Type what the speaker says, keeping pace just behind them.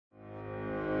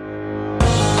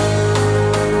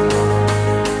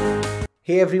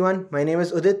Hey everyone, my name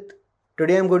is Udit.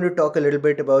 Today I'm going to talk a little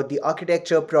bit about the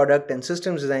architecture, product, and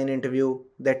systems design interview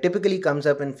that typically comes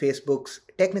up in Facebook's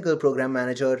technical program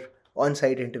manager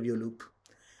on-site interview loop.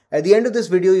 At the end of this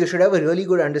video, you should have a really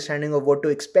good understanding of what to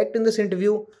expect in this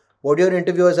interview, what your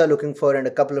interviewers are looking for, and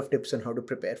a couple of tips on how to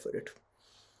prepare for it.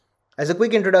 As a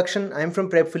quick introduction, I'm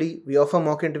from Prepfully. We offer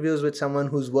mock interviews with someone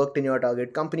who's worked in your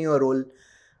target company or role,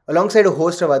 alongside a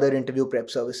host of other interview prep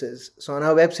services. So on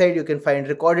our website, you can find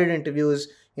recorded interviews,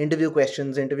 interview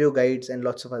questions, interview guides, and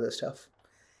lots of other stuff.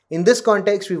 In this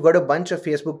context, we've got a bunch of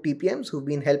Facebook TPMs who've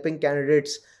been helping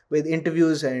candidates with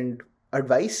interviews and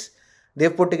advice.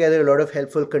 They've put together a lot of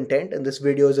helpful content, and this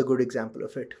video is a good example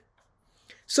of it.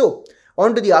 So,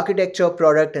 on to the architecture,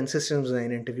 product, and systems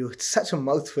design interview. It's such a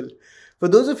mouthful. For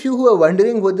those of you who are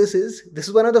wondering what this is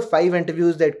one of the 5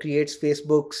 interviews that creates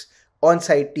Facebook's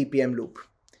on-site TPM loop.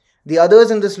 The others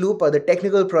in this loop are the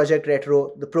technical project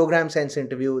retro, the program sense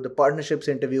interview, the partnerships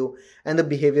interview, and the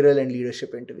behavioral and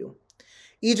leadership interview.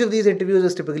 Each of these interviews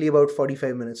is typically about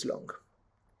 45 minutes long.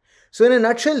 So in a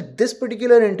nutshell, this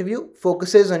particular interview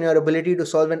focuses on your ability to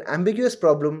solve an ambiguous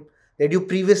problem that you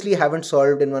previously haven't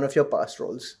solved in one of your past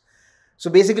roles.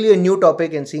 So basically a new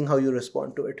topic and seeing how you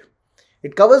respond to it.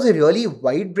 It covers a really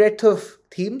wide breadth of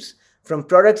themes, from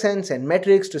product sense and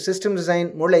metrics to system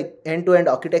design, more like end-to-end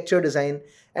architecture design.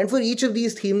 And for each of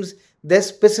these themes, there's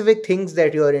specific things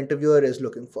that your interviewer is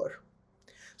looking for.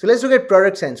 So let's look at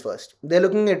product sense first. They're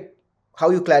looking at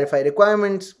how you clarify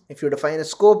requirements, if you define a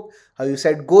scope, how you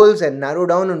set goals and narrow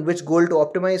down on which goal to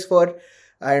optimize for,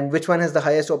 and which one has the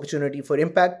highest opportunity for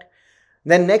impact.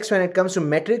 Then next, when it comes to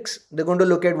metrics, they're going to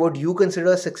look at what you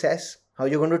consider success, how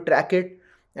you're going to track it,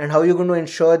 and how you're going to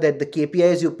ensure that the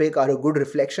KPIs you pick are a good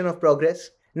reflection of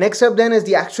progress. Next up then is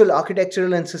the actual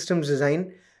architectural and systems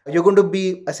design. You're going to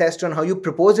be assessed on how you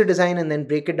propose a design and then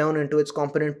break it down into its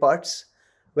component parts,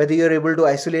 whether you're able to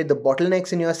isolate the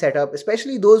bottlenecks in your setup,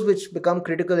 especially those which become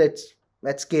critical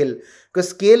at scale, because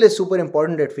scale is super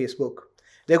important at Facebook.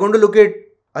 They're going to look at,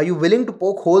 are you willing to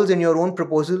poke holes in your own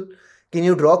proposal? Can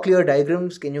you draw clear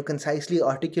diagrams? Can you concisely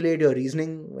articulate your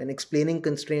reasoning when explaining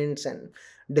constraints and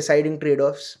deciding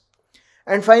trade-offs?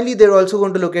 And finally, they're also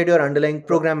going to look at your underlying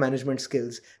program management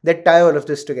skills that tie all of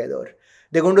this together.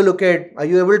 They're going to look at, are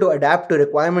you able to adapt to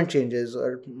requirement changes,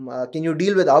 or can you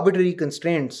deal with arbitrary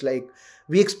constraints like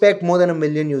we expect more than 1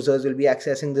 million users will be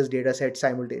accessing this data set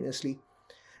simultaneously.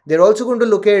 They're also going to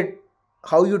look at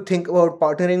how you think about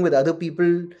partnering with other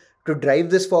people to drive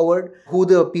this forward, who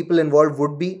the people involved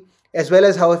would be, as well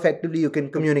as how effectively you can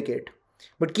communicate.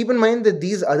 But keep in mind that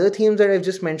these other themes that I've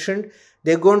just mentioned,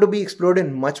 they're going to be explored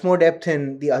in much more depth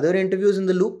in the other interviews in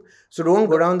the loop. So don't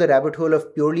go down the rabbit hole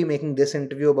of purely making this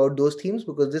interview about those themes,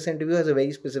 because this interview has a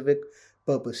very specific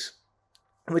purpose,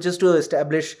 which is to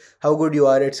establish how good you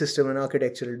are at system and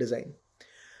architectural design.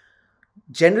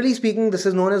 Generally speaking, this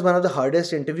is known as one of the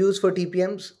hardest interviews for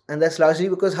TPMs, and that's largely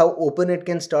because how open it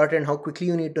can start and how quickly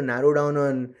you need to narrow down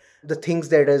on the things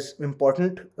that is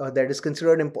important, or that is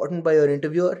considered important by your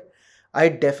interviewer. I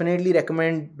definitely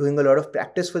recommend doing a lot of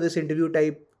practice for this interview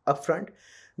type upfront.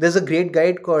 There's a great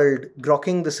guide called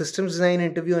𝗥𝗲𝘀𝘀 the Systems Design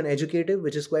Interview and Educative,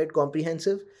 which is quite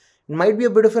comprehensive. It might be a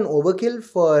bit of an overkill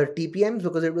for TPMs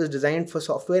because it was designed for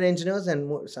software engineers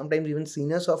and sometimes even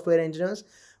senior software engineers.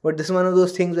 But this is one of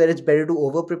those things where it's better to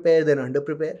over-prepare than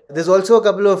under-prepare. There's also a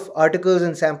couple of articles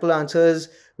and sample answers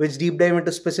which deep dive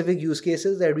into specific use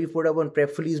cases that we put up on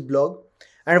Prepfully's blog.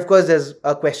 And of course, there's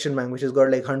a question bank which has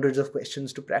got like hundreds of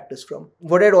questions to practice from.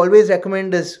 What I'd always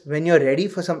recommend is when you're ready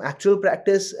for some actual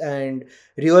practice and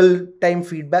real-time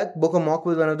feedback, book a mock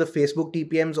with one of the Facebook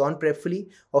TPMs on Prepfully,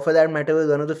 or for that matter with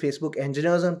one of the Facebook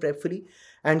engineers on Prepfully,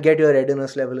 and get your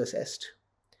readiness level assessed.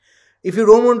 If you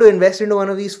don't want to invest into one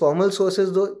of these formal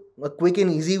sources though, a quick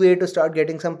and easy way to start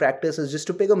getting some practice is just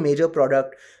to pick a major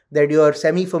product that you're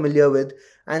semi-familiar with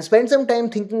and spend some time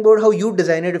thinking about how you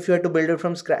design it if you had to build it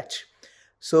from scratch.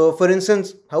 So for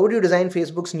instance, how would you design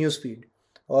Facebook's newsfeed?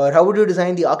 Or how would you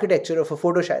design the architecture of a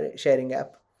photo sharing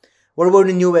app? What about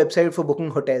a new website for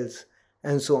booking hotels?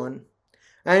 And so on.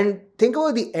 And think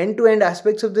about the end-to-end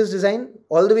aspects of this design,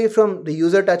 all the way from the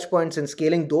user touchpoints and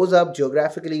scaling those up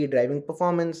geographically, driving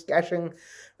performance, caching,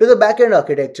 to the backend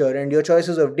architecture and your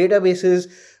choices of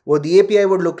databases, what the API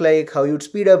would look like, how you'd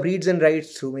speed up reads and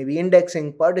writes through maybe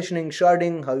indexing, partitioning,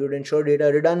 sharding, how you'd ensure data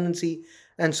redundancy,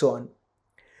 and so on.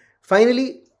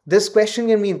 Finally, this question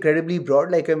can be incredibly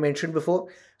broad, like I mentioned before,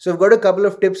 so I've got a couple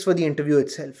of tips for the interview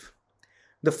itself.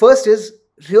 The first is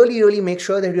really make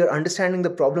sure that you're understanding the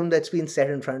problem that's been set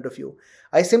in front of you.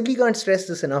 I simply can't stress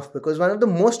this enough because one of the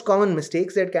most common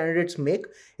mistakes that candidates make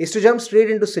is to jump straight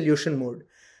into solution mode.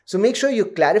 So make sure you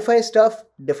clarify stuff,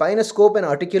 define a scope and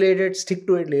articulate it, stick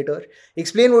to it later.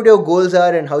 Explain what your goals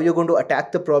are and how you're going to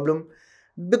attack the problem.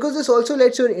 Because this also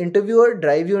lets your interviewer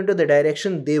drive you into the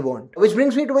direction they want. Which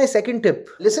brings me to my second tip.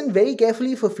 Listen very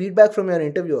carefully for feedback from your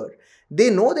interviewer. They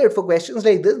know that for questions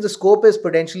like this, the scope is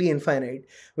potentially infinite,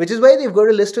 which is why they've got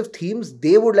a list of themes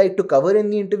they would like to cover in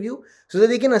the interview so that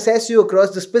they can assess you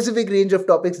across the specific range of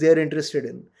topics they're interested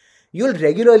in. You'll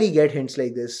regularly get hints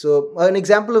like this. So an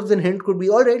example of the hint could be,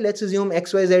 alright, let's assume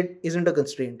XYZ isn't a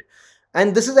constraint.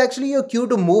 And this is actually your cue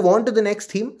to move on to the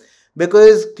next theme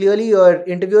because clearly your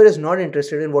interviewer is not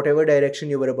interested in whatever direction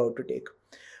you were about to take.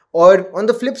 Or on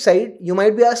the flip side, you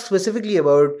might be asked specifically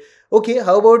about, okay,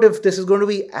 how about if this is going to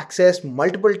be accessed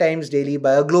multiple times daily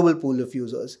by a global pool of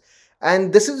users?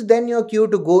 And this is then your cue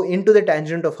to go into the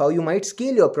tangent of how you might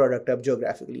scale your product up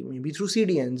geographically, maybe through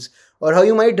CDNs, or how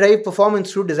you might drive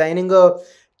performance through designing a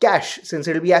cache since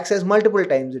it will be accessed multiple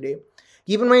times a day.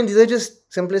 Keep in mind, these are just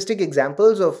simplistic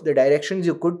examples of the directions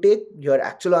you could take. Your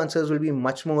actual answers will be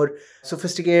much more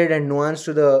sophisticated and nuanced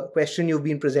to the question you've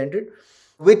been presented.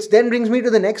 Which then brings me to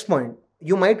the next point.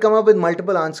 You might come up with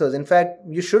multiple answers. In fact,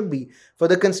 you should be for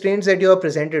the constraints that you are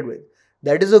presented with.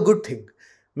 That is a good thing.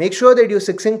 Make sure that you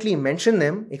succinctly mention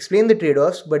them, explain the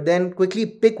trade-offs, but then quickly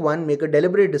pick one, make a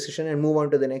deliberate decision and move on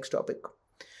to the next topic.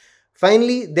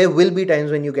 Finally, there will be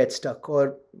times when you get stuck,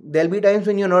 or there'll be times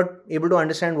when you're not able to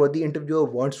understand what the interviewer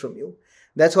wants from you.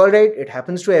 That's all right. It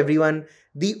happens to everyone.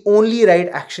 The only right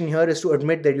action here is to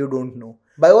admit that you don't know.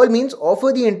 By all means,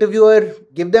 offer the interviewer,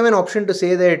 give them an option to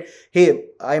say that, hey,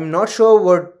 I'm not sure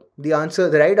what the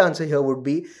right answer here would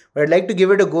be, but I'd like to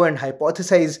give it a go and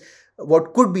hypothesize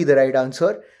what could be the right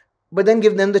answer, but then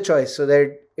give them the choice so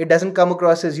that it doesn't come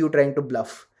across as you trying to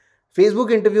bluff.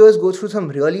 Facebook interviewers go through some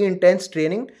really intense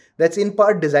training that's in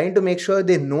part designed to make sure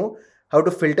they know how to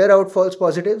filter out false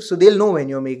positives, so they'll know when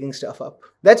you're making stuff up.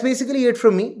 That's basically it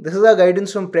from me. This is our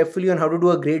guidance from Prepfully on how to do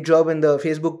a great job in the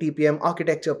Facebook TPM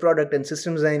architecture, product and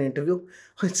system design interview.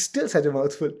 It's still such a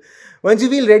mouthful. Once you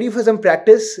feel ready for some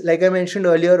practice, like I mentioned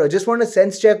earlier, or just want a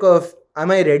sense check of am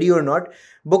I ready or not,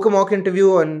 book a mock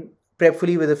interview on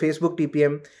Prepfully with a Facebook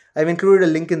TPM. I've included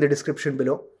a link in the description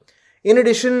below. In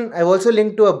addition, I've also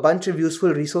linked to a bunch of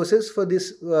useful resources for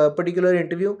this particular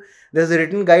interview. There's a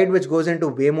written guide which goes into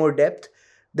way more depth.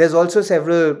 There's also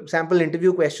several sample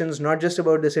interview questions, not just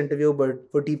about this interview,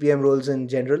 but for TPM roles in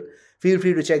general. Feel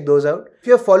free to check those out. If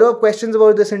you have follow-up questions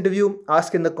about this interview,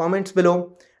 ask in the comments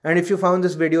below. And if you found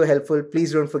this video helpful,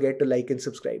 please don't forget to like and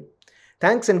subscribe.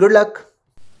 Thanks and good luck.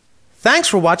 Thanks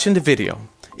for watching the video.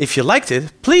 If you liked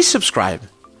it, please subscribe.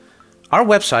 Our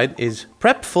website is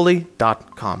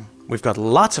prepfully.com. We've got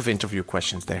lots of interview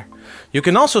questions there. You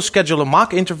can also schedule a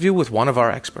mock interview with one of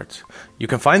our experts. You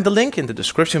can find the link in the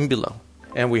description below.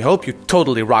 And we hope you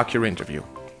totally rock your interview.